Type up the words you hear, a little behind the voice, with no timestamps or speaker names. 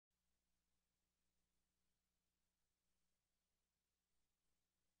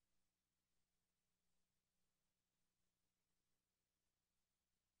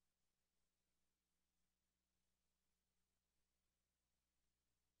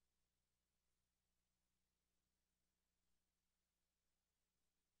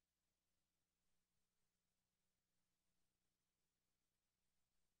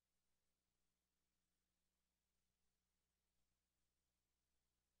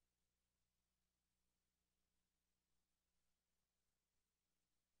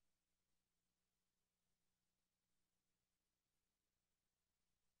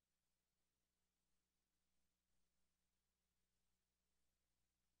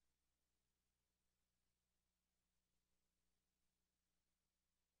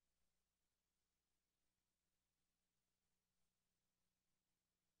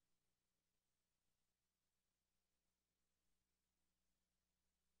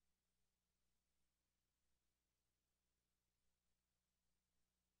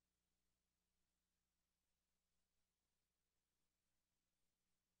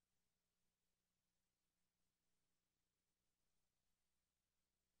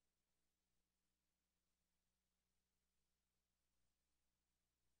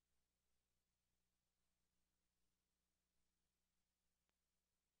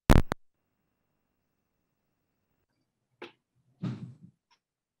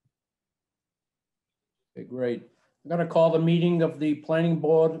great. I'm going to call the meeting of the planning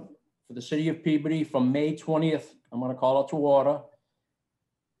board for the city of Peabody from May 20th. I'm going to call it to order.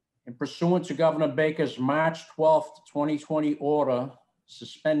 In pursuant to Governor Baker's March 12th, 2020 order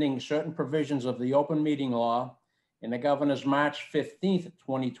suspending certain provisions of the open meeting law and the governor's March 15th,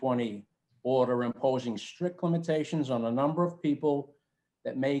 2020 order imposing strict limitations on the number of people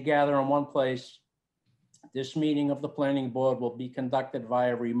that may gather in one place, this meeting of the planning board will be conducted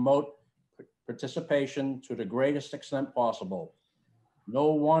via remote participation to the greatest extent possible.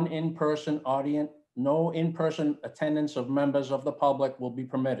 No in-person attendance of members of the public will be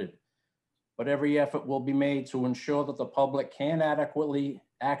permitted, but every effort will be made to ensure that the public can adequately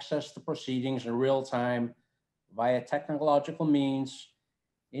access the proceedings in real time via technological means.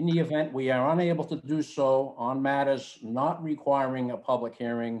 In the event we are unable to do so on matters not requiring a public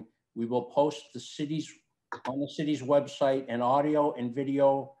hearing, we will post on the city's website an audio and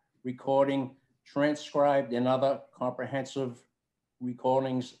video recording, transcribed and other comprehensive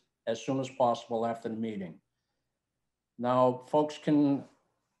recordings as soon as possible after the meeting. Now, folks can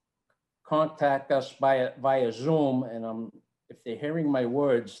contact us via Zoom, and if they're hearing my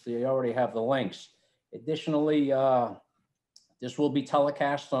words, they already have the links. Additionally, this will be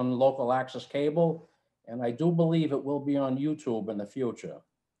telecast on local access cable, and I do believe it will be on YouTube in the future.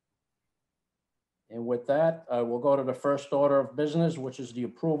 And with that, we'll go to the first order of business, which is the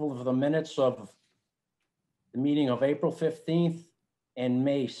approval of the minutes of the meeting of April 15th and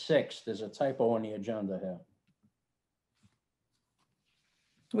May 6th. There's a typo on the agenda here.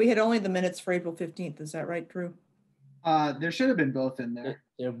 We had only the minutes for April 15th. Is that right, Drew? There should have been both in there.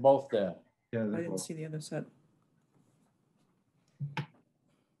 They're both there. Yeah, I didn't see the other set.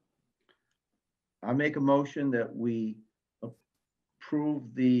 I make a motion that we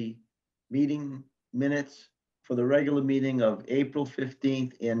approve the meeting minutes for the regular meeting of April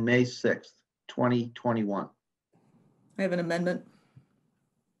 15th and May 6th, 2021. I have an amendment.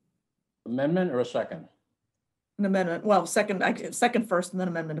 Amendment or a second? An amendment. Well, second first, and then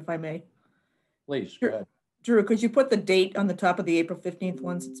amendment, if I may. Please, go ahead. Drew, could you put the date on the top of the April 15th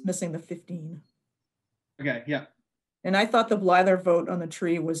ones? It's missing the 15. Okay, yeah. And I thought the Blyther vote on the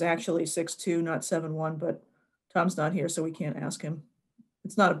tree was actually 6-2, not 7-1, but Tom's not here, so we can't ask him.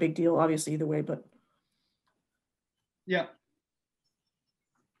 It's not a big deal, obviously, either way, but. Yeah.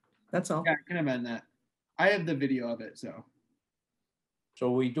 That's all. Yeah, I can amend that. I have the video of it, so.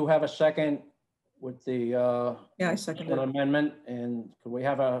 So we do have a second with the Yeah, I second it. amendment, and could we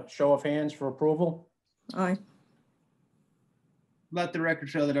have a show of hands for approval? Aye. Let the record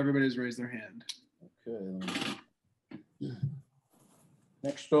show that everybody's raised their hand. Okay.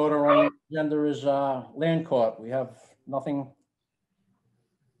 Next order on the agenda is land court. We have nothing.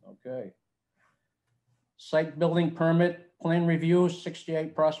 Okay. Site building permit plan review,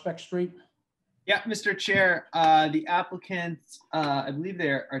 68 Prospect Street. Yeah, Mr. Chair, the applicants, I believe they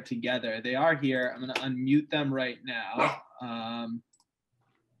are together. They are here. I'm going to unmute them right now.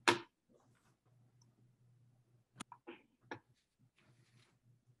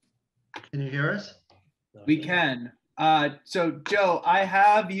 Can you hear us? We can. So Joe, I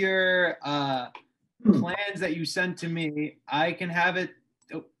have your plans that you sent to me. I can have it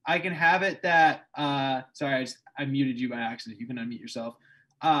that, sorry, I muted you by accident. You can unmute yourself.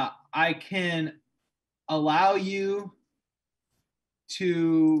 I can allow you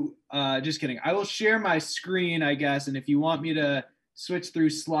to, just kidding. I will share my screen, I guess. And if you want me to switch through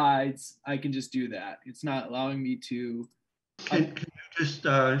slides, I can just do that. It's not allowing me to. Can you just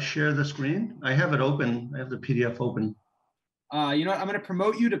share the screen? I have it open. I have the PDF open. You know what? I'm going to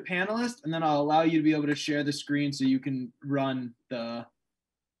promote you to panelist, and then I'll allow you to be able to share the screen so you can run the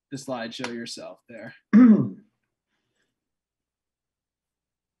slideshow yourself there.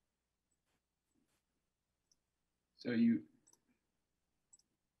 So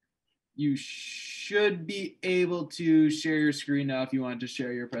you should be able to share your screen now if you want to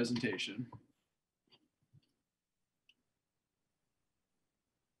share your presentation.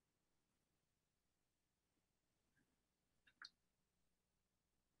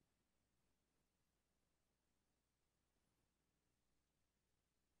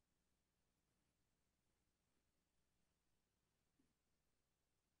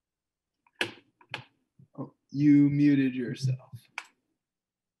 Oh, you muted yourself.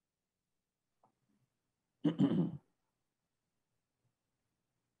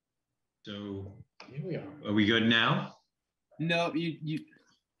 So here we are we good now? No, you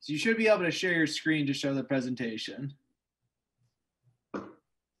should be able to share your screen to show the presentation.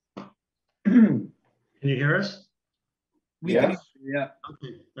 Can you hear us? We Yeah. can, yeah.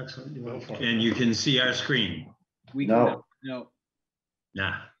 Okay, excellent. And you can see our screen? We No. can, no.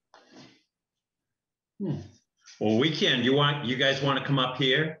 Nah. Well, we can. You guys want to come up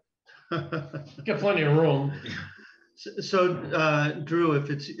here? Got plenty of room. So, Drew, if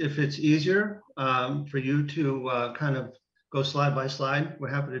it's easier for you to kind of go slide by slide, we're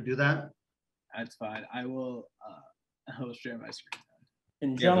happy to do that. That's fine. I will share my screen.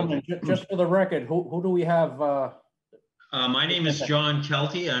 And Yeah, but- gentlemen, just for the record, who do we have? My name is John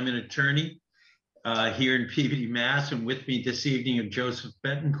Kelty. I'm an attorney here in Peabody, Mass. And with me this evening are Joseph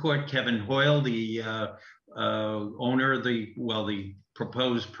Betancourt, Kevin Hoyle, the owner of the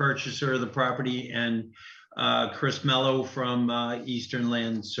proposed purchaser of the property, and Chris Mello from Eastern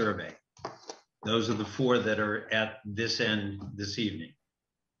Land Survey. Those are the four that are at this end this evening.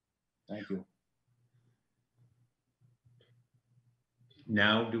 Thank you.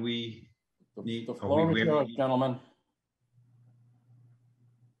 Now, do we The need? the floor is yours, gentlemen.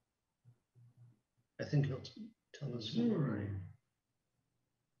 I think he'll tell us more. Right?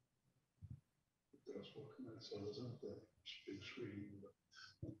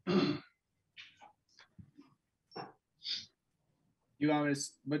 You want me to?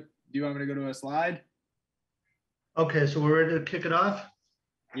 But do you want me to go to a slide? Okay, so we're ready to kick it off?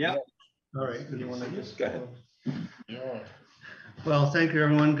 Yep. All right. You want to just Go ahead. Yeah. Well, thank you,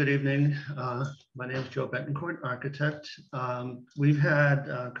 everyone. Good evening. My name is Joe Betancourt, architect. We've had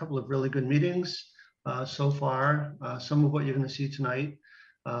a couple of really good meetings so far. Some of what you're going to see tonight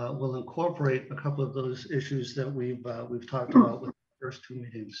will incorporate a couple of those issues that we've talked about with the first two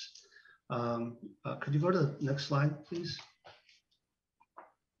meetings. Could you go to the next slide, please?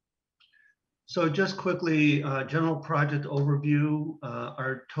 So just quickly, general project overview.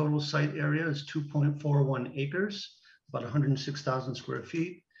 Our total site area is 2.41 acres, about 106,000 square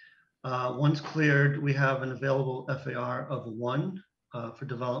feet. Once cleared, we have an available FAR of 1 for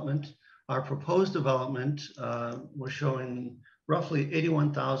development. Our proposed development, we're showing roughly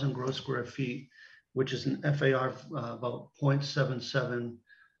 81,000 gross square feet, which is an FAR of about 0.77.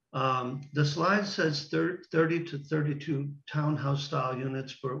 The slide says 30 to 32 townhouse style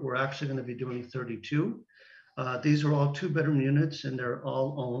units, but we're actually going to be doing 32. These are all 2-bedroom units and they're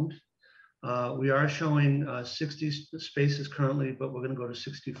all owned. We are showing 60 spaces currently, but we're going to go to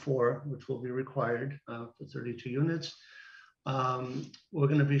 64, which will be required for 32 units. We're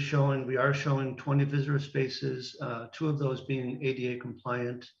going to be showing, we are showing 20 visitor spaces, 2 of those being ADA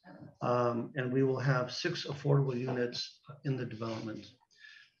compliant, and we will have 6 affordable units in the development.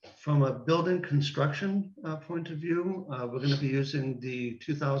 From a building construction point of view, we're going to be using the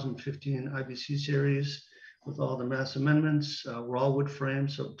 2015 IBC series with all the mass amendments. We're all wood frame,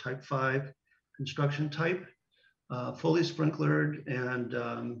 so type 5 construction type, fully sprinklered and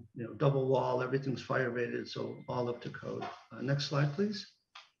double wall, everything's fire rated, so all up to code. Next slide, please.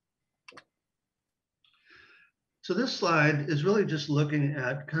 So this slide is really just looking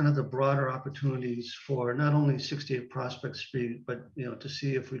at kind of the broader opportunities for not only 68 Prospect Street, but to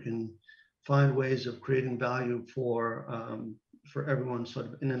see if we can find ways of creating value for everyone sort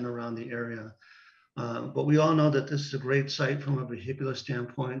of in and around the area. But we all know that this is a great site from a vehicular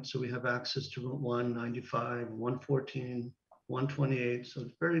standpoint. So we have access to Route 1, 95, 114, 128. So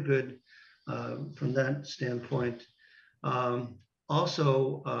it's very good from that standpoint.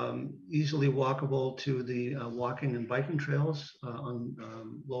 Also easily walkable to the walking and biking trails on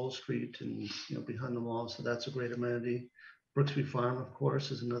Lowell Street and behind the mall. So that's a great amenity. Brooksby Farm, of course,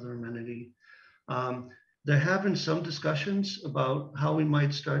 is another amenity. There have been some discussions about how we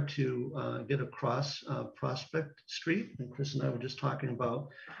might start to get across Prospect Street. And Chris and I were just talking about,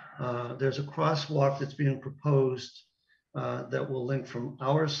 there's a crosswalk that's being proposed that will link from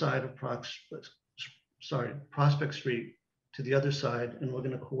our side of Prospect Street to the other side, and we're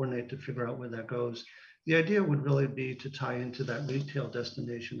going to coordinate to figure out where that goes. The idea would really be to tie into that retail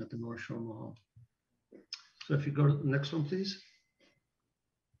destination at the North Shore Mall. So if you go to the next one, please.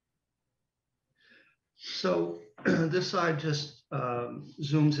 So this side just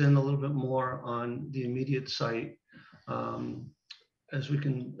zooms in a little bit more on the immediate site. As we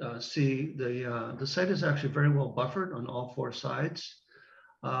can see, the site is actually very well buffered on all 4 sides.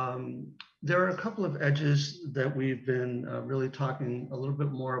 There are a couple of edges that we've been really talking a little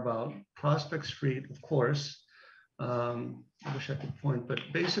bit more about. Prospect Street, of course. I wish I could point, but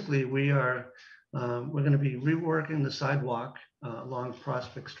basically we're going to be reworking the sidewalk along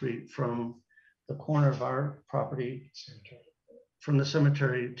Prospect Street from the corner of our property, from the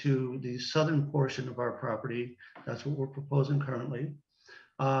cemetery to the southern portion of our property. That's what we're proposing currently.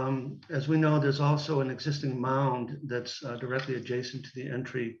 As we know, there's also an existing mound that's directly adjacent to the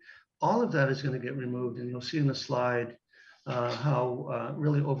entry. All of that is going to get removed, and you'll see in the slide how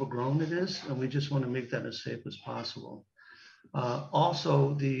really overgrown it is, and we just want to make that as safe as possible.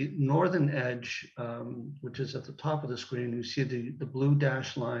 Also, the northern edge, which is at the top of the screen, you see the blue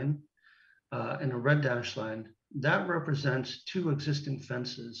dash line and a red dash line. That represents 2 existing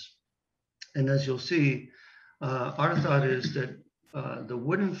fences. And as you'll see, our thought is that the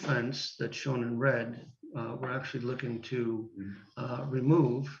wooden fence that's shown in red, we're actually looking to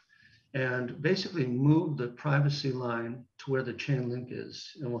remove and basically move the privacy line to where the chain link is.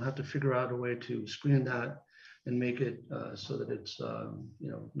 And we'll have to figure out a way to screen that and make it so that it's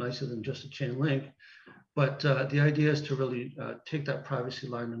nicer than just a chain link. But the idea is to really take that privacy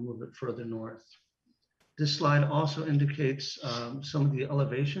line and move it further north. This slide also indicates some of the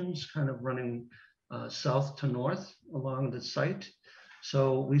elevations kind of running south to north along the site.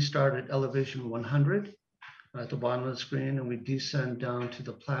 So we start at elevation 100 at the bottom of the screen, and we descend down to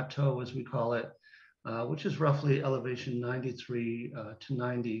the plateau, as we call it, which is roughly elevation 93 to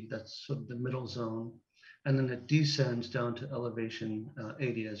 90. That's sort of the middle zone. And then it descends down to elevation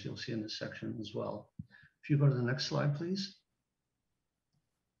 80, as you'll see in this section as well. If you go to the next slide, please.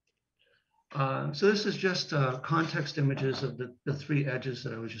 So this is just context images of the 3 edges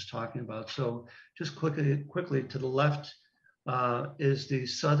that I was just talking about. So just quickly to the left is the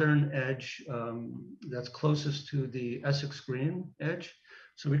southern edge that's closest to the Essex Green edge.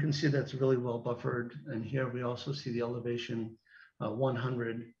 So we can see that's really well buffered. And here we also see the elevation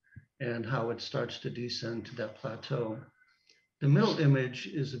 100 and how it starts to descend to that plateau. The middle image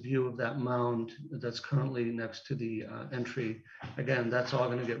is a view of that mound that's currently next to the entry. Again, that's all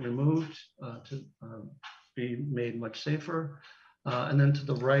going to get removed to be made much safer. And then to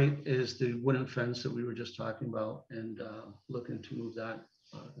the right is the wooden fence that we were just talking about, and looking to move that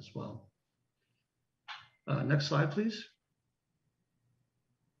as well. Next slide, please.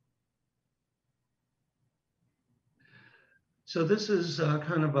 So this is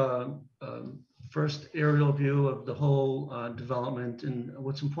kind of a first aerial view of the whole development. And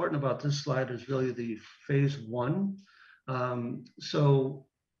what's important about this slide is really the phase 1. Our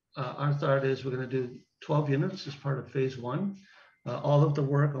thought is we're going to do 12 units as part of phase 1. All of the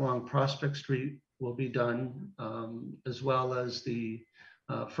work along Prospect Street will be done, as well as the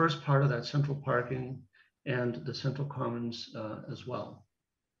first part of that central parking and the central commons as well.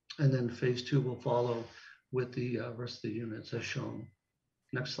 And then phase 2 will follow with the rest of the units as shown.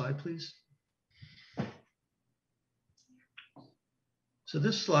 Next slide, please. So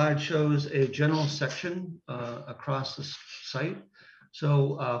this slide shows a general section across the site.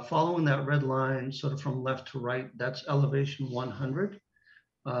 So following that red line, sort of from left to right, that's elevation 100.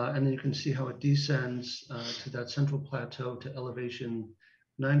 And then you can see how it descends to that central plateau to elevation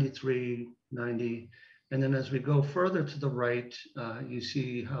 93, 90. And then as we go further to the right, you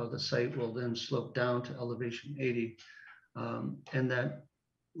see how the site will then slope down to elevation 80. And that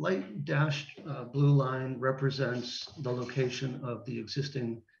light dashed blue line represents the location of the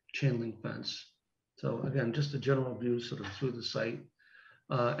existing chain link fence. So again, just a general view sort of through the site.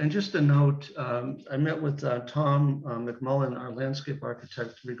 And just a note, I met with Tom McMullen, our landscape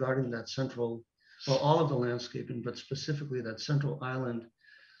architect, regarding that central, well, all of the landscaping, but specifically that central island.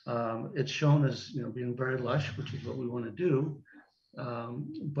 It's shown as being very lush, which is what we want to do.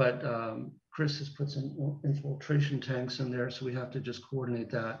 But Chris has put some infiltration tanks in there, so we have to just coordinate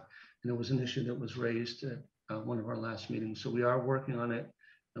that. And it was an issue that was raised at one of our last meetings. So we are working on it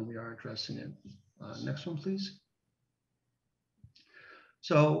and we are addressing it. Next one, please.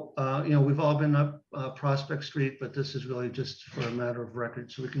 So, we've all been up Prospect Street, but this is really just for a matter of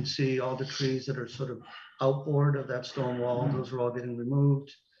record. So we can see all the trees that are sort of outboard of that stone wall. Those are all getting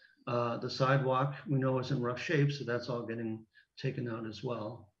removed. The sidewalk we know is in rough shape, so that's all getting taken out as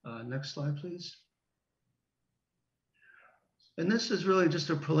well. Next slide, please. And this is really just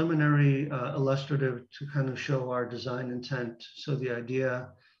a preliminary illustrative to kind of show our design intent. So the idea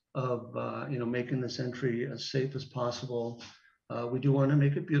of making this entry as safe as possible. We do want to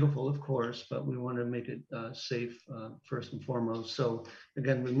make it beautiful, of course, but we want to make it safe first and foremost. So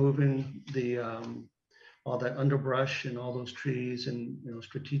again, removing the all that underbrush and all those trees, and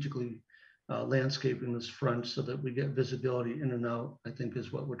strategically landscaping this front so that we get visibility in and out, I think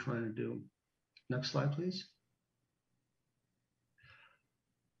is what we're trying to do. Next slide, please.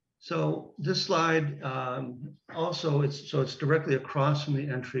 So this slide also, it's directly across from the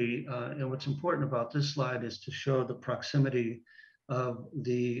entry. And what's important about this slide is to show the proximity of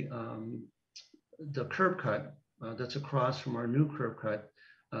the curb cut that's across from our new curb cut,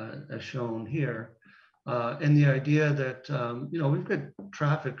 as shown here. And the idea that, we've got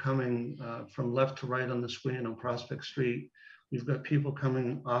traffic coming from left to right on the screen on Prospect Street. We've got people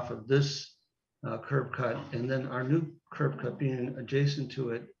coming off of this curb cut, and then our new curb cut being adjacent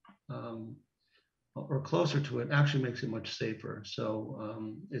to it. or closer to it actually makes it much safer. So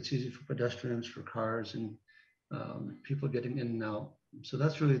it's easy for pedestrians, for cars, and people getting in and out. So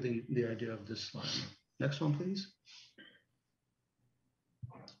that's really the idea of this slide. Next one, please.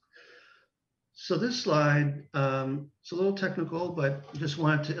 So this slide, it's a little technical, but just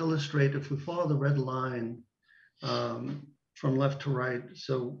wanted to illustrate if we follow the red line from left to right.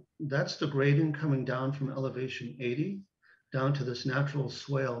 So that's the grading coming down from elevation 80 down to this natural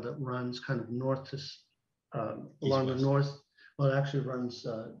swale that runs kind of north to along the north. Well, it actually runs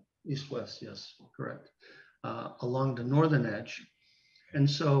east-west, yes, correct, along the northern edge. And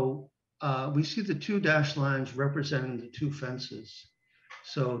so we see the two dashed lines representing the two fences.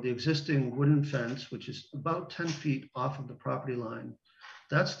 So the existing wooden fence, which is about 10 feet off of the property line,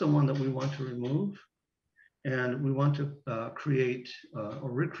 that's the one that we want to remove. And we want to create or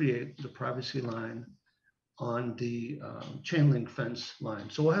recreate the privacy line on the chain link fence line.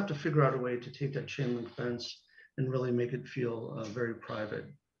 So we'll have to figure out a way to take that chain link fence and really make it feel very private.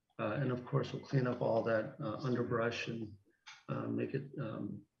 And of course, we'll clean up all that underbrush and make it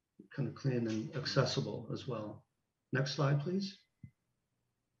kind of clean and accessible as well. Next slide, please.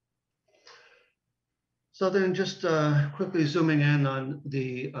 So then just quickly zooming in on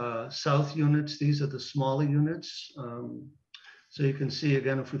the south units, these are the smaller units. So you can see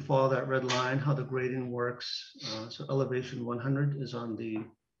again, if we follow that red line, how the grading works. So elevation 100 is on the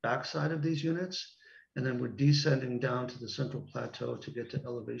backside of these units. And then we're descending down to the central plateau to get to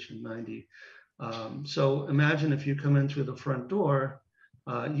elevation 90. So imagine if you come in through the front door,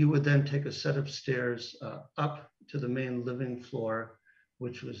 you would then take a set of stairs up to the main living floor,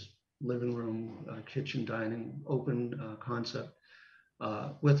 which was living room, kitchen, dining, open concept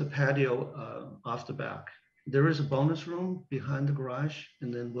with a patio off the back. There is a bonus room behind the garage,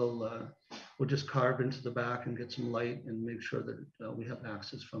 and then we'll just carve into the back and get some light and make sure that we have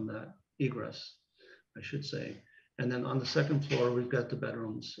access from that egress, I should say. And then on the second floor, we've got the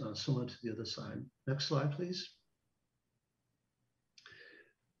bedrooms similar to the other side. Next slide, please.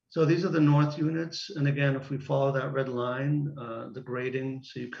 So these are the north units. And again, if we follow that red line, the grading,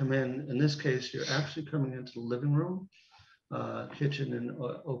 so you come in this case, you're actually coming into the living room, kitchen and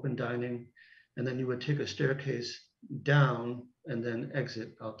open dining. And then you would take a staircase down and then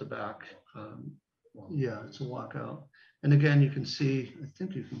exit out the back. Yeah, it's a walkout. And again, you can see, I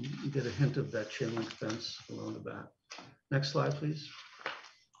think you get a hint of that chain link fence along the back. Next slide, please.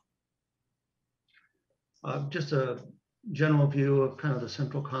 Just a general view of kind of the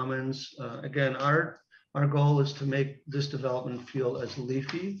central commons. Again, our goal is to make this development feel as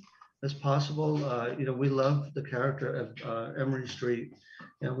leafy as possible. You know, we love the character of Emery Street,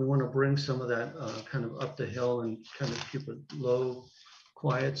 and we want to bring some of that kind of up the hill and kind of keep it low,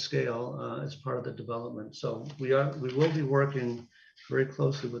 quiet scale as part of the development. So we will be working very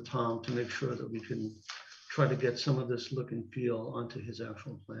closely with Tom to make sure that we can try to get some of this look and feel onto his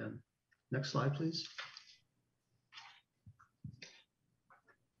actual plan. Next slide, please.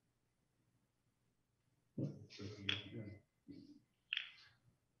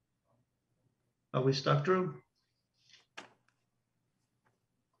 Are we stuck, Drew?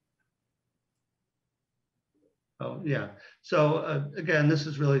 Oh, yeah. So again, this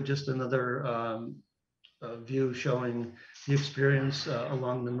is really just another view showing the experience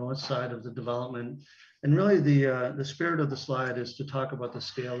along the north side of the development. And really the spirit of the slide is to talk about the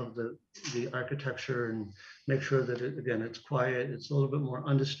scale of the architecture and make sure that, again, it's quiet, it's a little bit more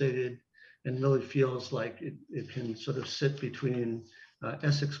understated, and really feels like it can sort of sit between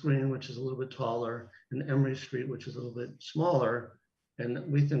Essex Green, which is a little bit taller, and Emery Street, which is a little bit smaller.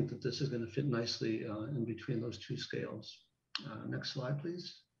 And we think that this is going to fit nicely in between those two scales. Next slide,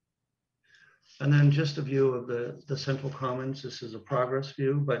 please. And then just a view of the central commons. This is a progress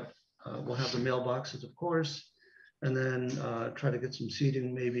view, but we'll have the mailboxes, of course, and then try to get some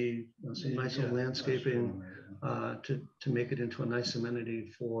seating, maybe some nice little landscaping to make it into a nice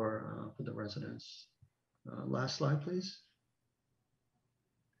amenity for the residents. Last slide, please.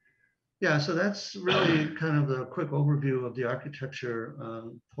 Yeah, so that's really kind of the quick overview of the architecture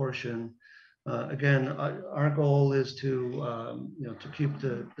portion. Again, our goal is to to keep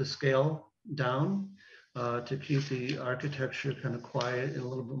the scale down, to keep the architecture kind of quiet and a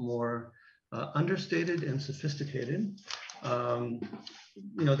little bit more understated and sophisticated.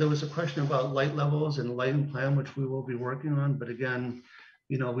 There was a question about light levels and lighting plan, which we will be working on. But again,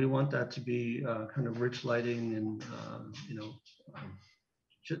 we want that to be kind of rich lighting and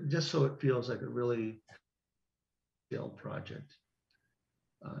just so it feels like a really scaled project.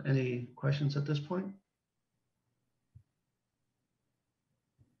 Any questions at this point?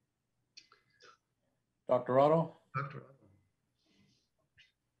 Dr. Otto? Dr.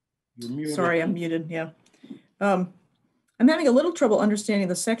 You're muted. Sorry, I'm muted, yeah. I'm having a little trouble understanding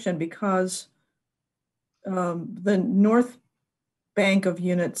the section because the north bank of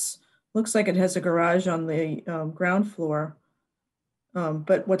units looks like it has a garage on the ground floor.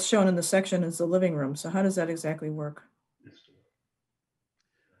 But what's shown in the section is the living room. So how does that exactly work?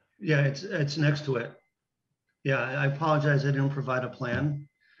 Yeah, it's next to it. Yeah, I apologize, I didn't provide a plan.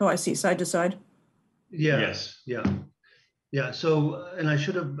 Oh, I see, side to side. Yeah, Yes. yeah. So, and I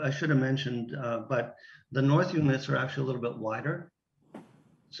should have mentioned, but the north units are actually a little bit wider.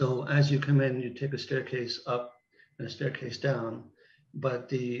 So as you come in, you take a staircase up and a staircase down, but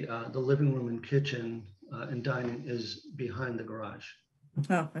the living room and kitchen and dining is behind the garage.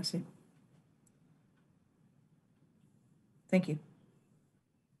 Oh, I see. Thank you.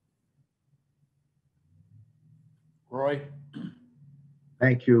 Roy?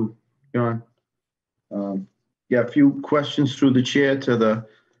 Thank you, John. Yeah, a few questions through the chair to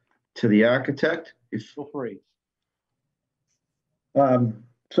the architect. Feel free.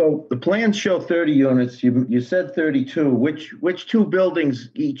 So the plans show 30 units. You said 32. Which two buildings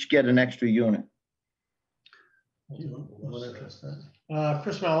each get an extra unit?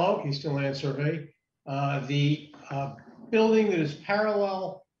 Chris Mello, Eastern Land Survey. The building that is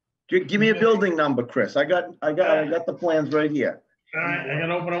parallel. Give me a building number, Chris. I got the plans right here. All right, I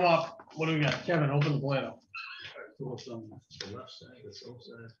gotta open them up. What do we got? Kevin, open the plan up. Okay,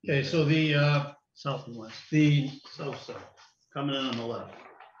 so the South and west. the South side, coming in on the left.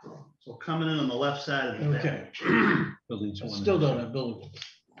 So coming in on the left side of the back. okay. Buildings I one still and don't two. have building.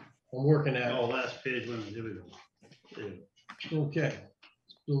 I'm working at Oh, it. last page, here we go. There you go. Okay.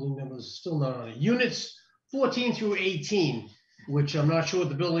 Building numbers still not on it. Units 14 through 18, which I'm not sure what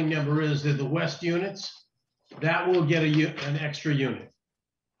the building number is. They're the west units. That will get an extra unit.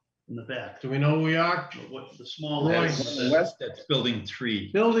 In the back. Do we know who we are? What the small. Roy. That's building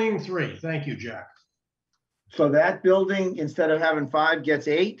 3. Building 3. Thank you, Jack. So that building, instead of having 5, gets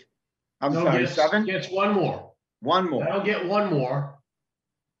 8? I'm No, sorry, gets- 7? Gets one more. One more. That'll get one more.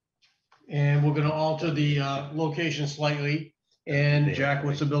 And we're gonna alter the location slightly. And Jack,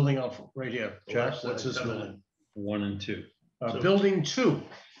 what's the building up right here? Jack, what's this building? 1 and 2. Building 2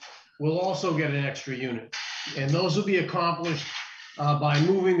 will also get an extra unit. And those will be accomplished by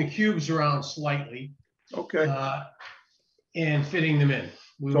moving the cubes around slightly Okay. and fitting them in.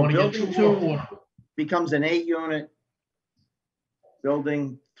 We So want to get building 2 more two- portable. Becomes an 8 unit.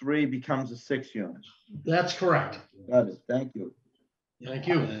 Building 3 becomes a 6 unit. That's correct. Got it. Thank you. Thank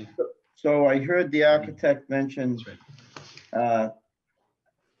you. So I heard the architect mention, I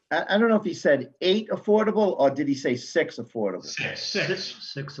don't know if he said 8 affordable or did he say 6 affordable? Six.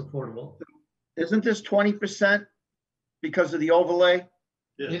 Affordable. Isn't this 20% because of the overlay?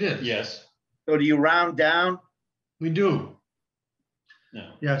 It is. Yes. So do you round down? We do.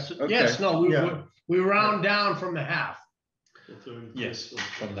 No. Yes. Okay. Yes, no, Yeah. we round down from the half. Yes,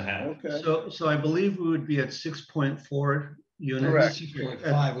 from the half. Okay. So I believe we would be at 6.4 units. Correct.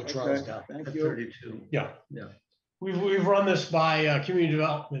 6.5, which rounds Okay. down. Thank At you. 32. Yeah. Yeah. We've run this by community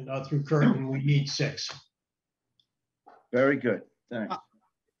development through Curtin. We need 6. Very good. Thanks.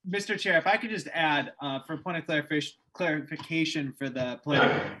 Mr. Chair, if I could just add, for a point of clarification for the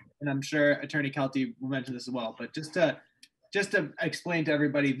planning, and I'm sure Attorney Kelty will mention this as well, but just to explain to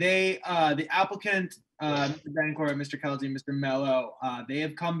everybody, the applicant, Mr. Bencourt, Mr. Kelty, Mr. Mello, they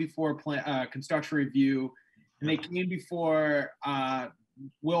have come before construction review, and they came before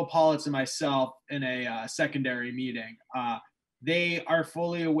Will Politz and myself in a secondary meeting. They are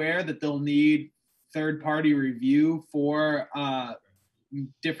fully aware that they'll need third-party review for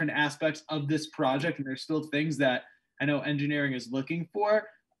different aspects of this project, and there's still things that I know engineering is looking for.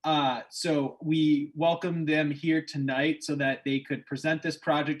 So we welcome them here tonight so that they could present this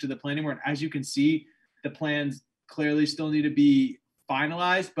project to the planning board. As you can see, the plans clearly still need to be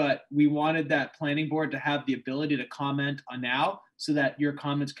finalized, but we wanted that planning board to have the ability to comment on now so that your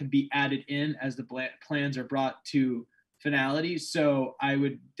comments could be added in as the plans are brought to finality. So I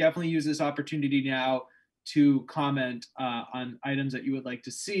would definitely use this opportunity now to comment on items that you would like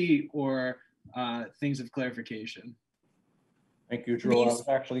to see or things of clarification. Thank you, Drew. I was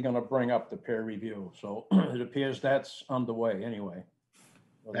actually going to bring up the peer review, so it appears that's underway anyway.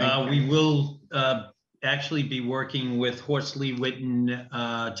 We will actually be working with Horsley, Witten,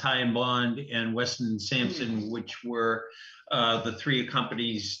 Ty and Bond, and Weston and Sampson, which were the 3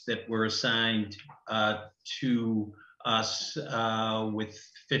 companies that were assigned to us with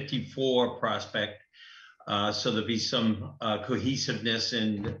 54 Prospect. So there'll be some cohesiveness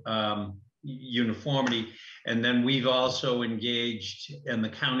and uniformity. And then we've also engaged, and the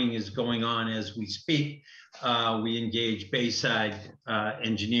counting is going on as we speak. We engage Bayside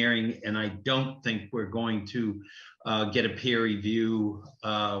Engineering, and I don't think we're going to get a peer review.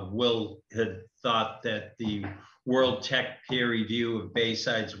 Will had thought that the World Tech peer review of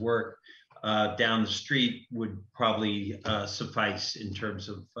Bayside's work down the street would probably suffice in terms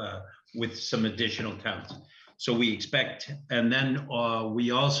of with some additional counts. So we expect, and then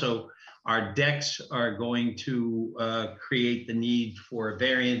we also, our decks are going to create the need for a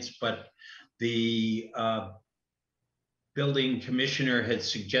variance, but the building commissioner had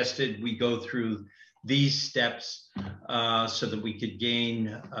suggested we go through these steps so that we could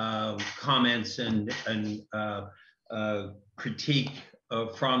gain comments and critique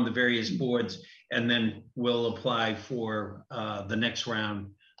from the various boards, and then we'll apply for the next round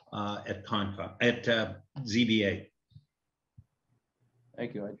at ZBA.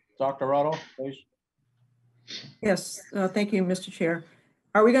 Thank you. Dr. Otto, please. Yes, thank you, Mr. Chair.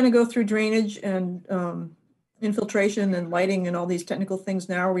 Are we going to go through drainage and infiltration and lighting and all these technical things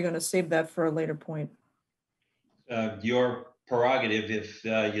now? Or are we going to save that for a later point? Your prerogative. If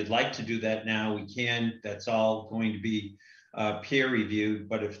you'd like to do that now, we can. That's all going to be peer reviewed.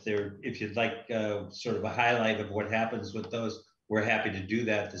 But if you'd like sort of a highlight of what happens with those, we're happy to do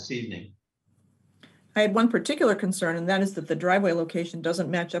that this evening. I had one particular concern, and that is that the driveway location doesn't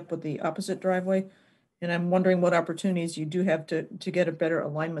match up with the opposite driveway. And I'm wondering what opportunities you do have to get a better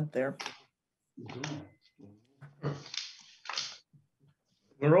alignment there.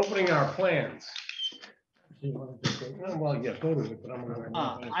 We're opening our plans. Well, yeah, go to it, but I'm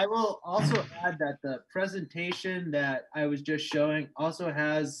gonna. I will also add that the presentation that I was just showing also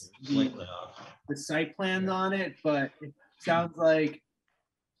has the site plans on it, but it sounds like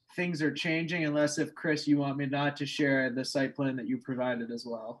things are changing, unless if Chris, you want me not to share the site plan that you provided as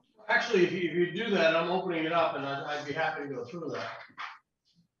well. Actually, if you do that, I'm opening it up and I'd be happy to go through that.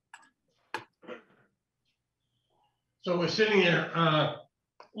 So we're sitting here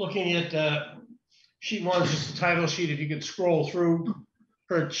looking at sheet 1 is just the title sheet. If you could scroll through,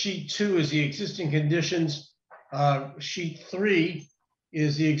 for sheet 2 is the existing conditions. Sheet 3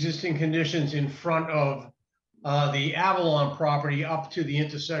 is the existing conditions in front of the Avalon property up to the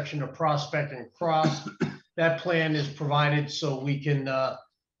intersection of Prospect and Cross. That plan is provided so we can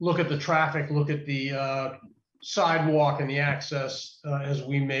look at the traffic, look at the sidewalk and the access as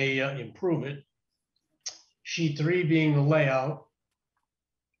we may improve it. Sheet 3 being the layout.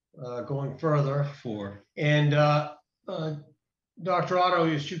 Going further. 4. And Dr. Otto,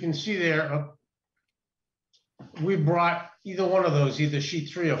 as you can see there, we brought either one of those, either sheet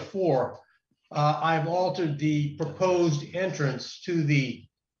 3 or 4. I've altered the proposed entrance to the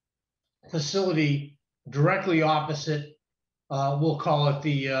facility directly opposite. We'll call it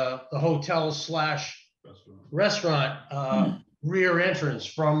the hotel / restaurant rear entrance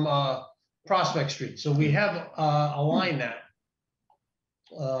from Prospect Street. So we have aligned that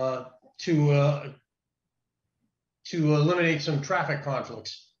to eliminate some traffic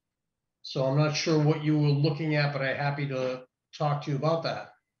conflicts. So I'm not sure what you were looking at, but I'm happy to talk to you about that.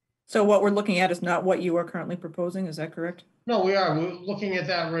 So what we're looking at is not what you are currently proposing, is that correct? No, we are. We're looking at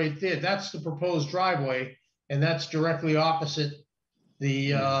that right there. That's the proposed driveway, and that's directly opposite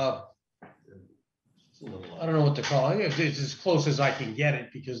the, I don't know what to call it. It's as close as I can get it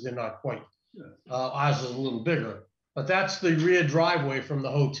because they're not quite. Ours is a little bigger. But that's the rear driveway from the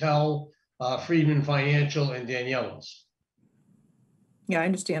hotel, Friedman Financial, and Daniela's. Yeah, I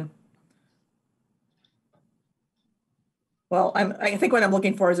understand. Well, I think what I'm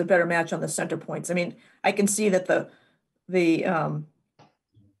looking for is a better match on the center points. I mean, I can see that the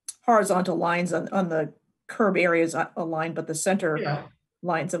horizontal lines on the curb areas aligned, but the center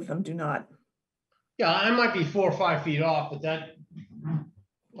lines of them do not. Yeah, I might be 4 or 5 feet off, but that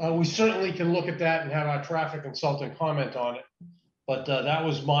we certainly can look at that and have our traffic consultant comment on it. But that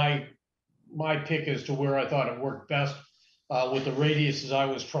was my pick as to where I thought it worked best with the radiuses I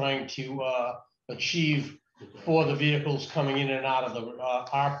was trying to achieve for the vehicles coming in and out of the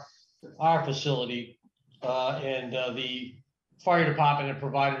our facility. And the fire department had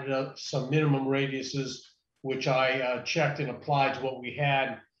provided some minimum radiuses, which I checked and applied to what we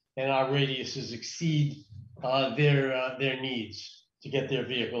had, and our radiuses exceed their needs to get their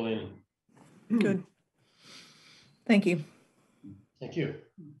vehicle in. Good. Thank you. Thank you.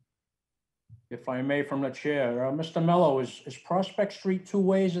 If I may, from the chair, Mr. Mello, is Prospect Street 2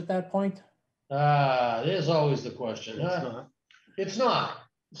 ways at that point? There's always the question. It's not.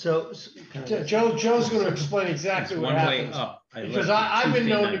 So. Joe's going to explain It's exactly what one way happens. up. Because left I've been Tuesday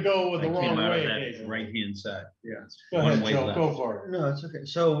known to night. go with I the came wrong out of way that occasionally. right-hand side. Yeah. Go ahead, One way Joe, left. go for it. No, it's okay.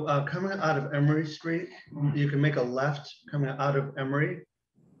 So coming out of Emery Street, you can make a left coming out of Emery.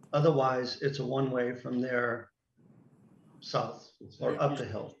 Otherwise, it's a one-way from there south or up the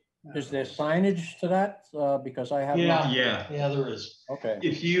hill. Is there signage to that? Because I have Yeah. not. Yeah, there is. Okay,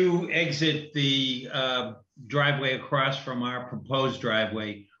 If you exit the driveway across from our proposed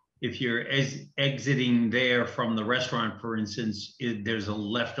driveway, if you're exiting there from the restaurant, for instance, there's a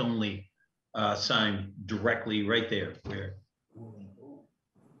left-only sign directly right there. Where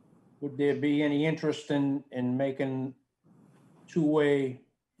would there be any interest in making two-way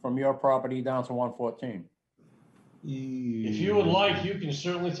from your property down to 114? If you would like, you can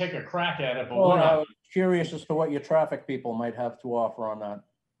certainly take a crack at it, but Well, we're I not. was curious as to what your traffic people might have to offer on that.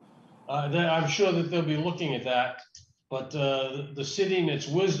 I'm sure that they'll be looking at that, but the city in its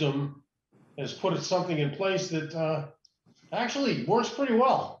wisdom has put something in place that actually works pretty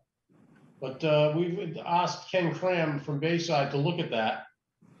well. But we've asked Ken Cram from Bayside to look at that,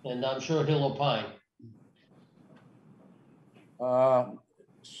 and I'm sure he'll opine.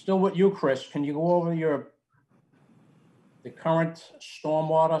 Still with you, Chris, can you go over the current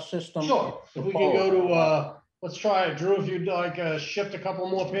stormwater system? Sure, if we can go to, let's try it. Drew, if you'd like shift a couple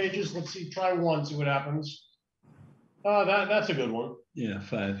more pages, let's see, try one, see what happens. That's a good one. yeah,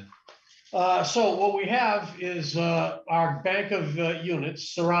 5. So what we have is our bank of units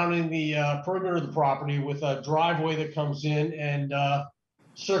surrounding the perimeter of the property with a driveway that comes in and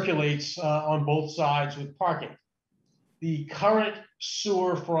circulates on both sides with parking. The current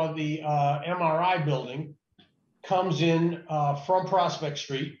sewer for the MRI building comes in from Prospect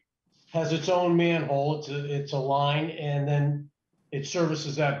Street, has its own manhole, it's a line, and then it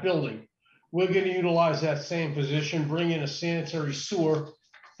services that building. We're going to utilize that same position, bring in a sanitary sewer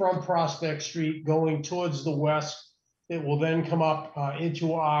from Prospect Street going towards the west. It will then come up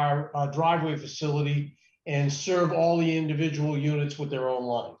into our driveway facility and serve all the individual units with their own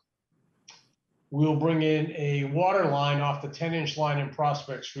line. We'll bring in a water line off the 10-inch line in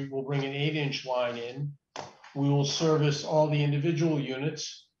Prospect Street. We'll bring an 8-inch line in. We will service all the individual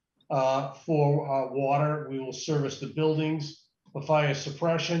units for water. We will service the buildings for fire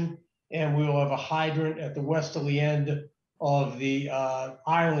suppression, and we will have a hydrant at the westerly end of the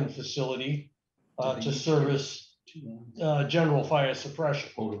island facility to service general fire suppression.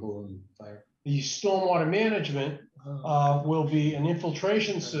 The stormwater management will be an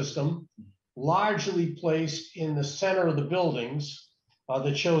infiltration system largely placed in the center of the buildings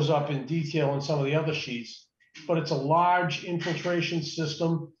that shows up in detail on some of the other sheets. But it's a large infiltration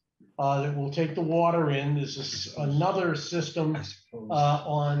system that will take the water in. There's another system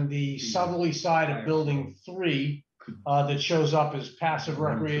on the southerly side of building 3 that shows up as passive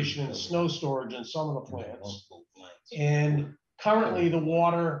recreation and snow storage in some of the plants. And currently the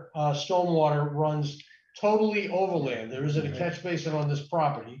water, stormwater runs totally overland. There isn't a catch basin on this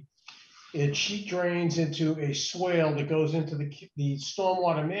property. It sheet drains into a swale that goes into the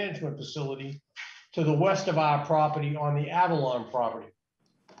stormwater management facility to the west of our property on the Avalon property.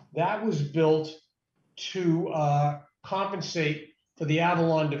 That was built to compensate for the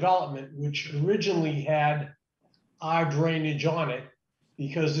Avalon development, which originally had our drainage on it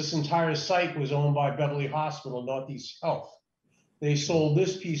because this entire site was owned by Beverly Hospital, Northeast Health. They sold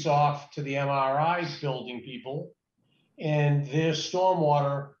this piece off to the MRI building people, and their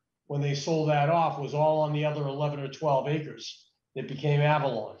stormwater, when they sold that off, was all on the other 11 or 12 acres that became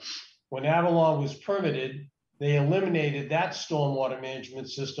Avalon. When Avalon was permitted, they eliminated that stormwater management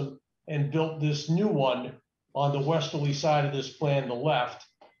system and built this new one on the westerly side of this plan, the left,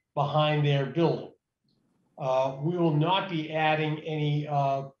 behind their building. We will not be adding any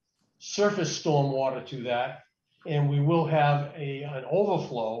surface stormwater to that, and we will have an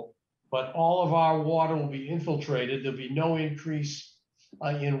overflow, but all of our water will be infiltrated. There'll be no increase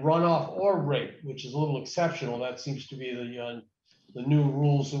in runoff or rate, which is a little exceptional. That seems to be the new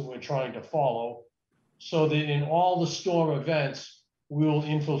rules that we're trying to follow, so that in all the storm events, we will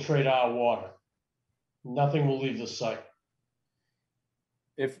infiltrate our water. Nothing will leave the site.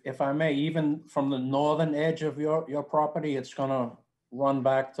 If I may, even from the northern edge of your property, it's gonna run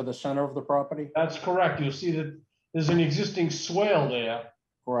back to the center of the property? That's correct. You'll see that there's an existing swale there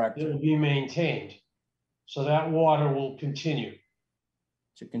Correct. that will be maintained. So that water will continue.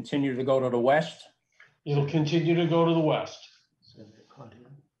 To continue to go to the west? It'll continue to go to the west.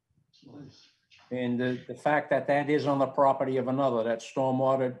 And the fact that that is on the property of another, that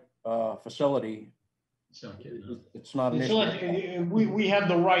stormwater facility, it's not an It's issue. like, we have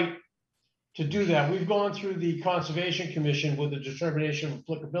the right to do that. We've gone through the Conservation Commission with the determination of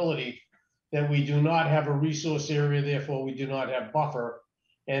applicability that we do not have a resource area, therefore we do not have buffer.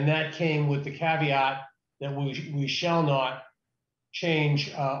 And that came with the caveat that we shall not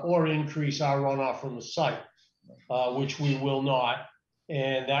change or increase our runoff from the site, which we will not.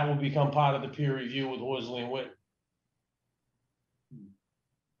 And that will become part of the peer review with Horsley and Witten.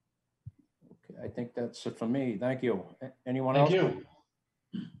 Okay, I think that's it for me. Thank you. Anyone Thank else?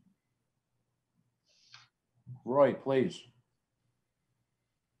 you. Roy, please.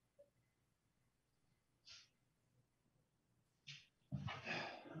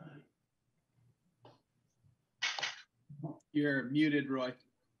 You're muted, Roy.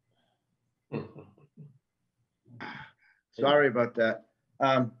 Sorry about that.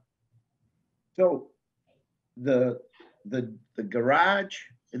 So the garage,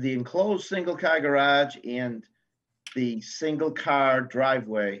 the enclosed single car garage and the single car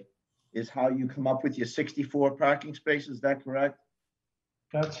driveway is how you come up with your 64 parking spaces, is that correct?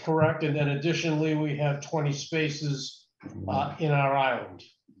 That's correct. And then additionally, we have 20 spaces in our island.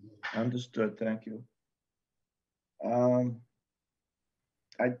 Understood, thank you.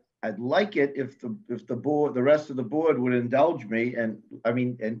 I'd like it if the board, the rest of the board would indulge me and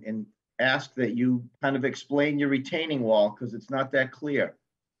ask that you kind of explain your retaining wall, because it's not that clear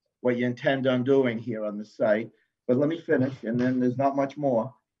what you intend on doing here on the site. But let me finish, and then there's not much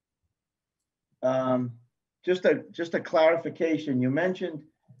more. Just a clarification. You mentioned,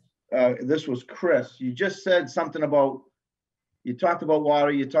 this was Chris, you just said something about, you talked about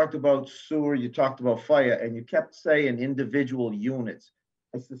water, you talked about sewer, you talked about fire, and you kept saying individual units.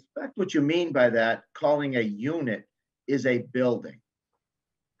 I suspect what you mean by that, calling a unit, is a building,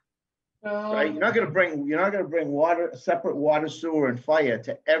 right? You're not going to bring water, separate water, sewer, and fire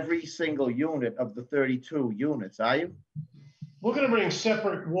to every single unit of the 32 units, are you? We're going to bring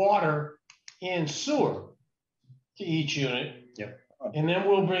separate water and sewer to each unit. Yep. And then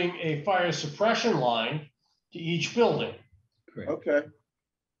we'll bring a fire suppression line to each building. Okay.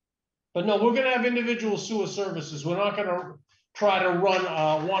 But no, we're going to have individual sewer services. We're not going to try to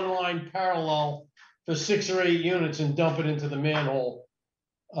run one line parallel for 6 or 8 units and dump it into the manhole.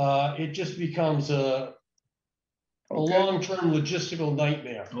 It just becomes a long-term logistical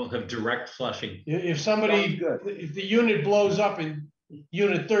nightmare. We'll have direct flushing. If the unit blows up in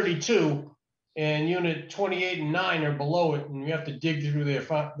unit 32 and unit 28 and 9 are below it, and you have to dig through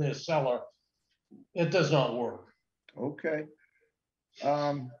their cellar, it does not work. Okay.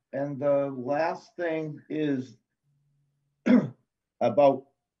 And the last thing is about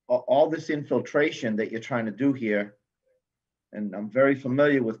all this infiltration that you're trying to do here. And I'm very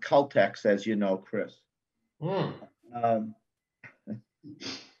familiar with Caltex, as you know, Chris. Buy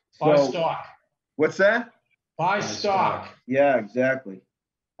So- stock. What's that? Buy stock. Yeah, exactly.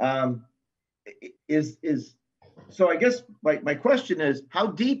 So I guess my question is, how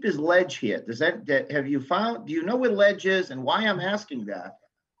deep is ledge here? Have you found, do you know where ledge is? And why I'm asking that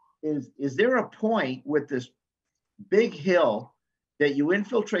is there a point with this big hill that you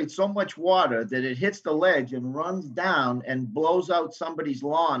infiltrate so much water that it hits the ledge and runs down and blows out somebody's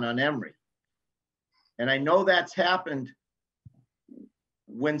lawn on Emery? And I know that's happened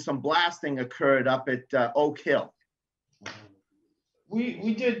when some blasting occurred up at Oak Hill.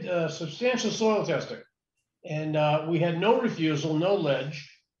 We did substantial soil testing, and we had no refusal, no ledge,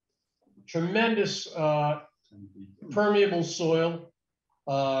 tremendous permeable soil,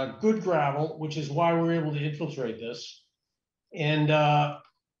 good gravel, which is why we're able to infiltrate this. And I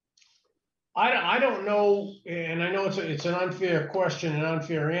don't know, and I know it's an unfair question, an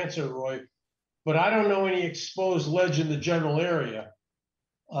unfair answer, Roy, but I don't know any exposed ledge in the general area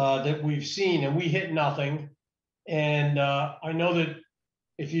that we've seen, and we hit nothing. And I know that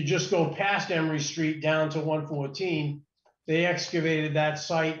if you just go past Emery Street down to 114, they excavated that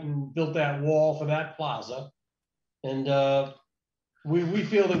site and built that wall for that plaza. And we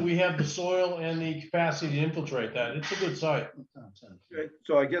feel that we have the soil and the capacity to infiltrate that. It's a good site. Okay,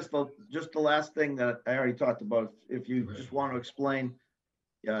 so I guess just the last thing that I already talked about, if you just want to explain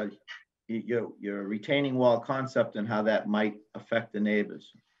your retaining wall concept and how that might affect the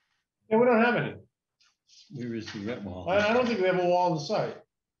neighbors. Yeah, we don't have any. Where is the red wall? I don't think we have a wall on the site.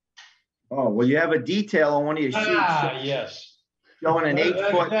 Oh, well, you have a detail on one of your sheets Yes. showing an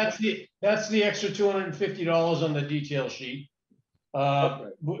 8-foot. That's the extra $250 on the detail sheet.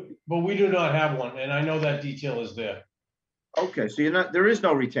 But we do not have one, and I know that detail is there. Okay, so there is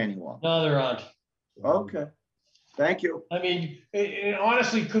no retaining wall. No, there aren't. Okay, thank you. I mean, and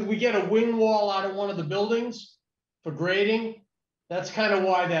honestly, could we get a wing wall out of one of the buildings for grading? That's kind of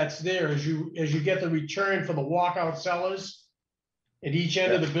why that's there, as you get the return for the walkout cellars. At each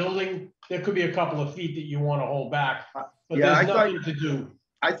end of the building, there could be a couple of feet that you want to hold back, but Yeah, there's nothing to do.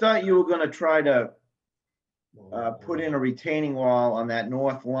 I thought you were gonna try to put in a retaining wall on that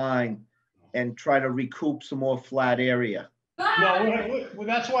north line and try to recoup some more flat area. No,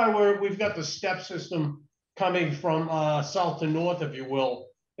 that's why we've got the step system coming from south to north, if you will,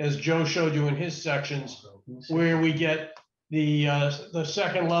 as Joe showed you in his sections, where we get the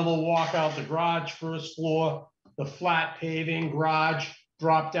second level walkout, the garage, first floor, the flat paving garage,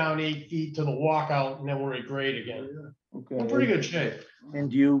 drop down 8 feet to the walkout, and then we're at grade again. Okay. We're in pretty good shape.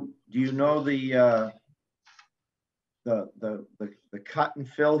 And do you know the cut and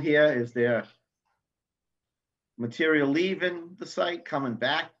fill here? Is there material leaving the site, coming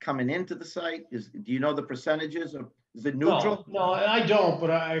back, coming into the site? Do you know the percentages of, is it neutral? No, I don't, but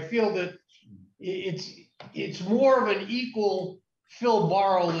I feel that it's more of an equal fill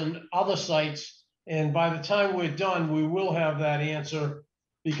borrow than other sites. And by the time we're done, we will have that answer,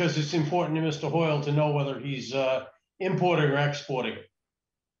 because it's important to Mr. Hoyle to know whether he's importing or exporting.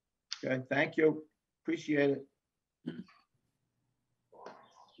 Okay, thank you. Appreciate it.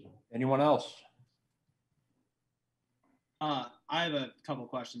 Anyone else? I have a couple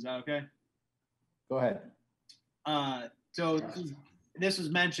questions. Is that okay? Go ahead. So this was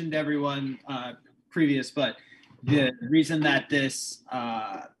mentioned to everyone previous, but the reason that this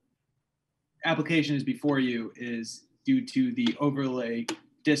application is before you is due to the overlay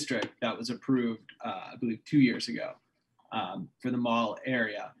district that was approved, I believe 2 years ago, for the mall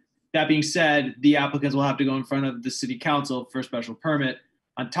area. That being said, the applicants will have to go in front of the city council for a special permit.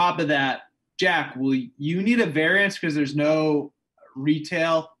 On top of that, Jack, will you need a variance because there's no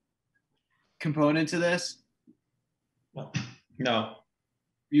retail component to this? No,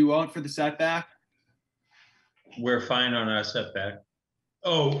 You won't for the setback? we're fine on our setback.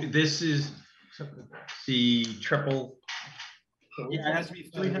 Oh, this is the triple, Yeah, it has to be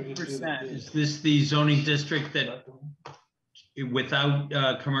 300%. is this the zoning district that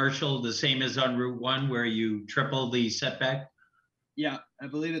without commercial, the same as on Route 1 where you triple the setback? Yeah, I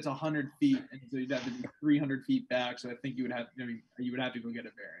believe it's 100 feet, and so you'd have to be 300 feet back. So I think you would have, you would have to go get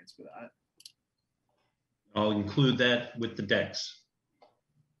a variance for that. I'll include that with the decks.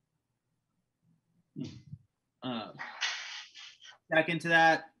 Second to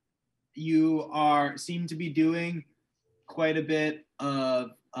that, you seem to be doing quite a bit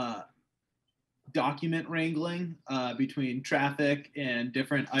of document wrangling between traffic and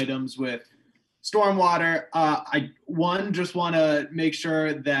different items with stormwater. I just want to make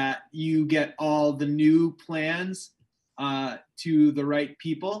sure that you get all the new plans to the right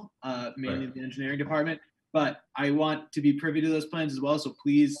people, mainly the engineering department. But I want to be privy to those plans as well. So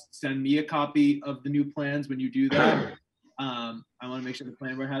please send me a copy of the new plans when you do that. I want to make sure the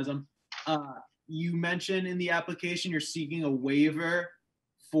plan board has them. You mentioned in the application you're seeking a waiver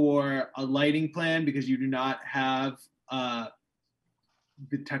for a lighting plan because you do not have the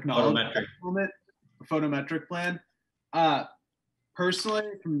technology at the moment, a photometric plan. Personally,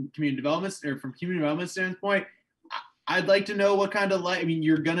 from community development standpoint, I'd like to know what kind of light. I mean,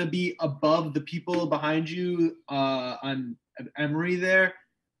 you're gonna be above the people behind you on Emory there.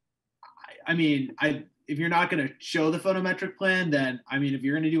 If you're not gonna show the photometric plan, then if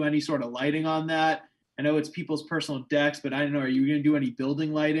you're gonna do any sort of lighting on that, I know it's people's personal decks, but I don't know. Are you gonna do any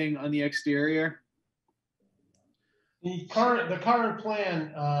building lighting on the exterior? The current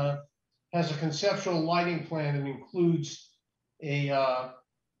plan has a conceptual lighting plan that includes a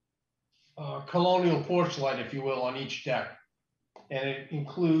colonial porch light, if you will, on each deck. And it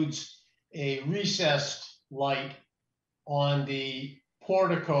includes a recessed light on the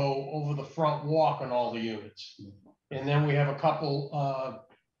portico over the front walk on all the units. And then we have a couple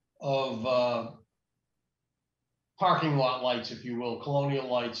of parking lot lights, if you will, colonial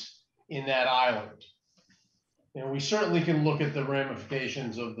lights in that island. And we certainly can look at the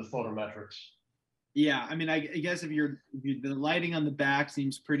ramifications of the photometrics. Yeah, I guess if the lighting on the back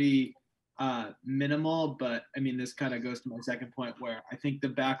seems pretty minimal, but this kind of goes to my second point where I think the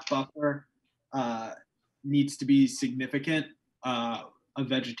back buffer needs to be significant of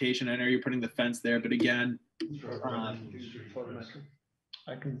vegetation. I know you're putting the fence there, but again,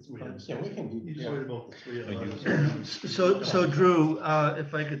 I can. Yeah, we can. So Drew,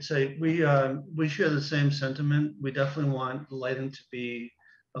 if I could say, we share the same sentiment. We definitely want the lighting to be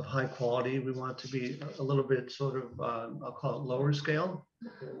of high quality. We want it to be a little bit sort of, I'll call it lower scale,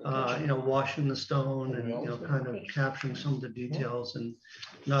 washing the stone and, kind of capturing some of the details and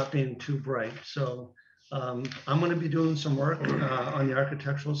not being too bright. So I'm going to be doing some work on the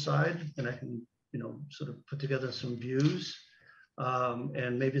architectural side, and I can, sort of put together some views.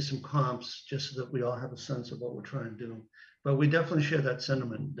 and maybe some comps, just so that we all have a sense of what we're trying to do. But we definitely share that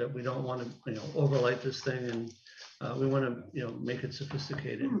sentiment that we don't want to, overlight this thing, and we want to, make it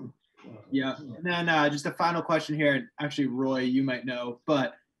sophisticated. Yeah. And then just a final question here. Actually, Roy, you might know,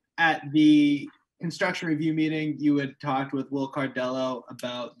 but at the construction review meeting, you had talked with Will Cardello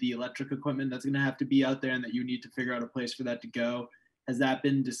about the electric equipment that's going to have to be out there and that you need to figure out a place for that to go. Has that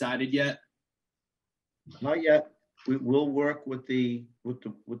been decided yet? Not yet. We will work with the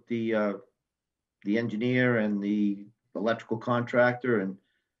engineer and the electrical contractor and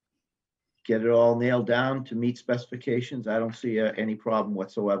get it all nailed down to meet specifications. I don't see any problem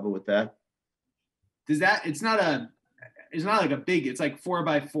whatsoever with that. Does that, it's not like a big, it's like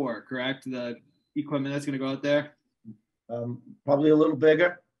 4x4, correct? The equipment that's going to go out there? Probably a little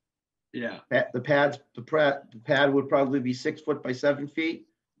bigger. Yeah. The pad would probably be 6 foot by 7 feet.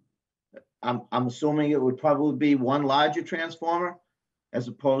 I'm assuming it would probably be one larger transformer as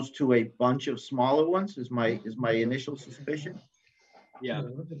opposed to a bunch of smaller ones is my initial suspicion. Yeah.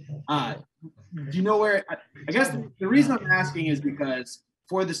 Do you know where, I guess the reason I'm asking is because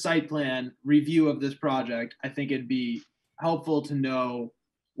for the site plan review of this project, I think it'd be helpful to know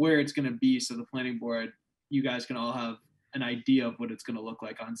where it's going to be so the planning board, you guys can all have an idea of what it's going to look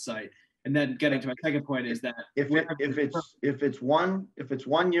like on site. And then getting to my second point is that if it's one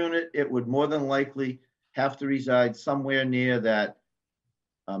unit, it would more than likely have to reside somewhere near that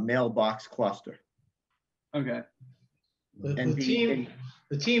mailbox cluster. Okay.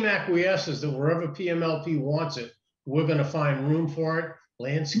 The team acquiesces that wherever PMLP wants it, we're gonna find room for it,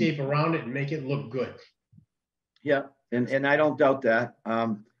 landscape around it, and make it look good. Yeah, and I don't doubt that.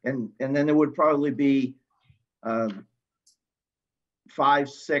 And then there would probably be 5,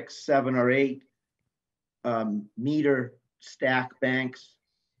 6, 7, or 8 meter stack banks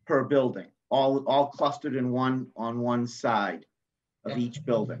per building, all clustered in on one side of each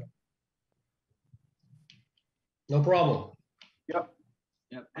building. No problem. Yep.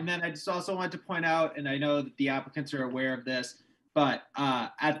 Yep. And then I just also wanted to point out, and I know that the applicants are aware of this, but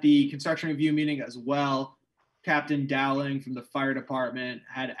at the construction review meeting as well, Captain Dowling from the fire department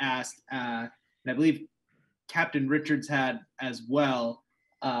had asked, and I believe Captain Richards had as well,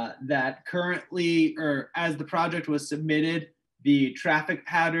 that currently, or as the project was submitted, the traffic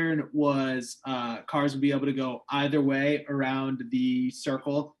pattern was cars would be able to go either way around the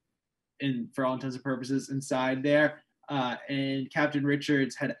circle, and for all intents and purposes inside there. And Captain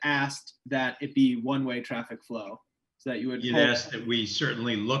Richards had asked that it be one-way traffic flow, so that you would. You'd ask that we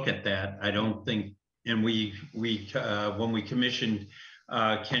certainly look at that. I don't think, and we when we commissioned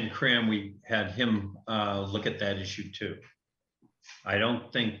Ken Cram, we had him look at that issue too. I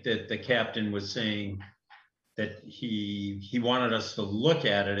don't think that the captain was saying that he wanted us to look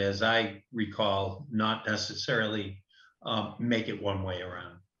at it, as I recall, not necessarily make it one way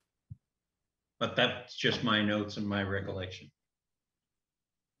around. But that's just my notes and my recollection.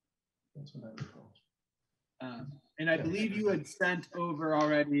 That's what I recall. And I believe you had sent over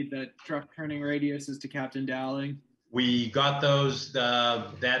already the truck turning radiuses to Captain Dowling. We got those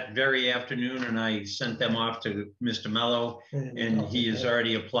that very afternoon, and I sent them off to Mr. Mello, and he has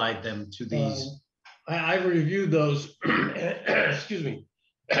already applied them to these. I reviewed those, excuse me,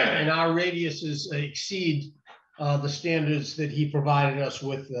 and our radiuses exceed the standards that he provided us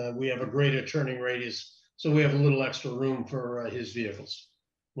with. We have a greater turning radius, so we have a little extra room for his vehicles.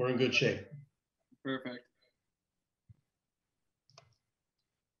 We're in good shape. Perfect.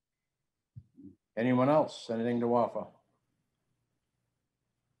 Anyone else? Anything to offer?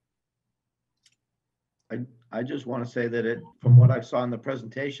 I just want to say that from what I saw in the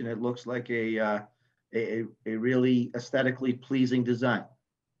presentation, it looks like a really aesthetically pleasing design.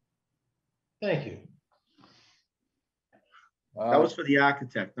 Thank you. That was for the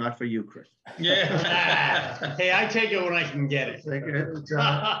architect, not for you, Chris. Yeah. Hey, I take it when I can get it.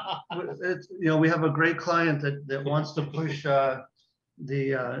 We have a great client that wants to push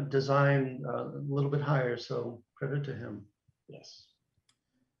the design a little bit higher, so credit to him. Yes.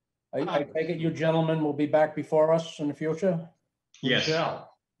 I take it you gentlemen will be back before us in the future? Yes. We shall.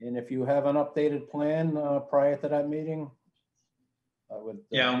 And if you have an updated plan prior to that meeting, I would.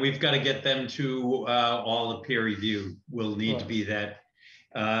 Yeah, and we've got to get them to all the peer review. Will need to be that,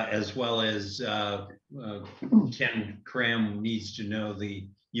 as well as Ken Cram needs to know the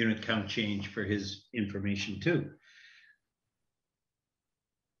unit count change for his information too.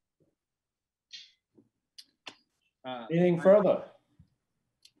 Anything further?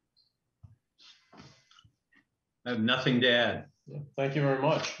 I have nothing to add. Thank you very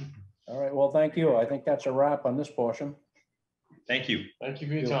much. All right, well, thank you. I think that's a wrap on this portion. Thank you. Thank you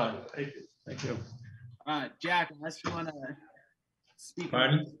for your time. Thank you. Jack, unless you want to speak about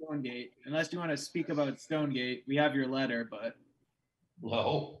Pardon? Stonegate. Unless you want to speak about Stonegate, we have your letter, but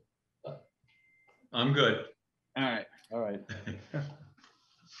No. I'm good. all right. All right.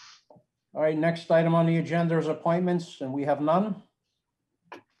 All right, next item on the agenda is appointments, and we have none.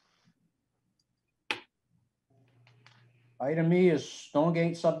 Item E is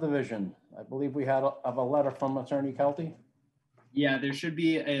Stonegate subdivision. I believe we have a letter from Attorney Kelty. Yeah, there should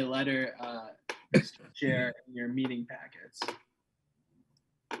be a letter, Mr. Chair, in your meeting packets.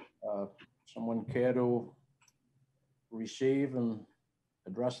 Someone care to receive and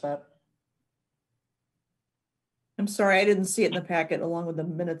address that? I'm sorry, I didn't see it in the packet along with the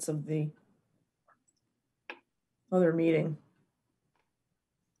minutes of the other meeting.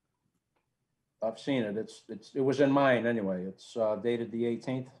 I've seen it. It was in mine anyway. It's dated the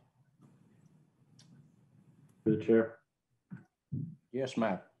 18th. Through the chair, Yes,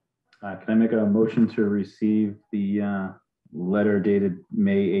 Matt. can I make a motion to receive the letter dated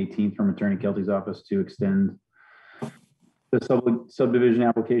May 18th from Attorney Kelty's office to extend the subdivision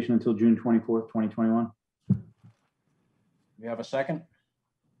application until June 24th, 2021? You have a second?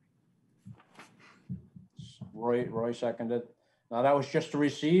 Roy seconded. Now that was just to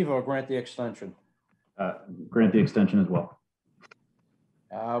receive or grant the extension? Grant the extension as well.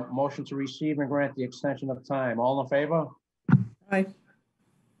 Motion to receive and grant the extension of time. All in favor? Aye.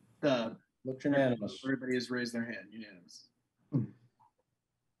 Looks unanimous. Everybody has raised their hand, unanimous.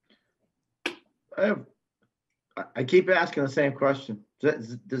 I keep asking the same question.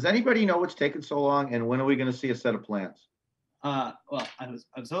 Does anybody know what's taking so long, and when are we gonna see a set of plans? Well, I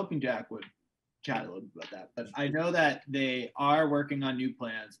was hoping Jack would chat a little bit about that, but I know that they are working on new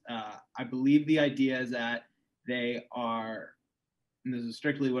plans. I believe the idea is that they are, and this is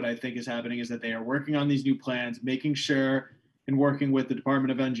strictly what I think is happening, is that they are working on these new plans, making sure and working with the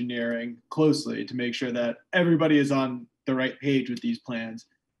Department of Engineering closely to make sure that everybody is on the right page with these plans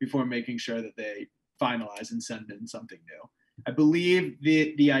before making sure that they finalize and send in something new. I believe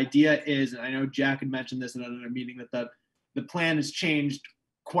the idea is, and I know Jack had mentioned this in another meeting, that the plan has changed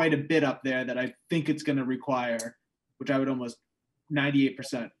quite a bit up there, that I think it's going to require, which I would almost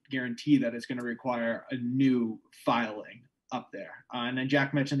 98% guarantee that it's going to require a new filing up there. And then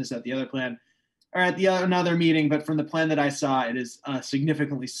Jack mentioned this at the other plan, or at the another meeting, but from the plan that I saw, it is a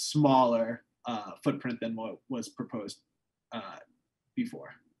significantly smaller footprint than what was proposed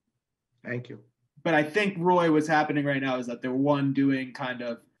before. Thank you. But I think, Roy, what's happening right now is that they're doing kind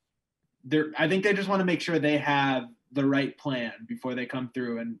of, I think they just want to make sure they have the right plan before they come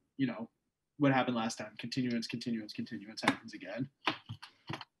through, and what happened last time, continuance happens again.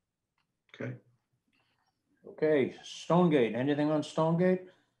 Okay. Stonegate, anything on Stonegate?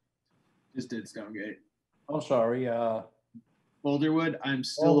 Just did Stonegate. Oh, sorry. Boulderwood, I'm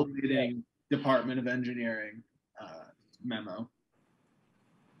still awaiting Department of Engineering memo.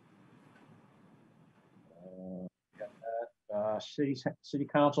 City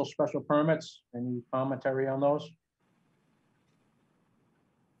council special permits, any commentary on those?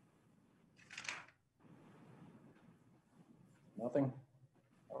 Nothing?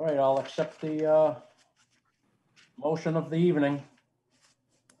 All right, I'll accept the motion of the evening.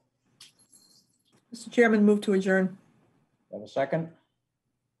 Mr. Chairman, move to adjourn. Have a second?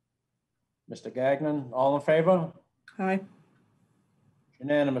 Mr. Gagnon, all in favor? Aye.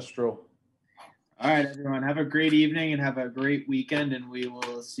 Unanimous, Drew. All right, everyone, have a great evening and have a great weekend, and we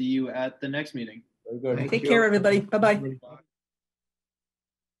will see you at the next meeting. Very good. Thank Take you. care, everybody. Bye-bye.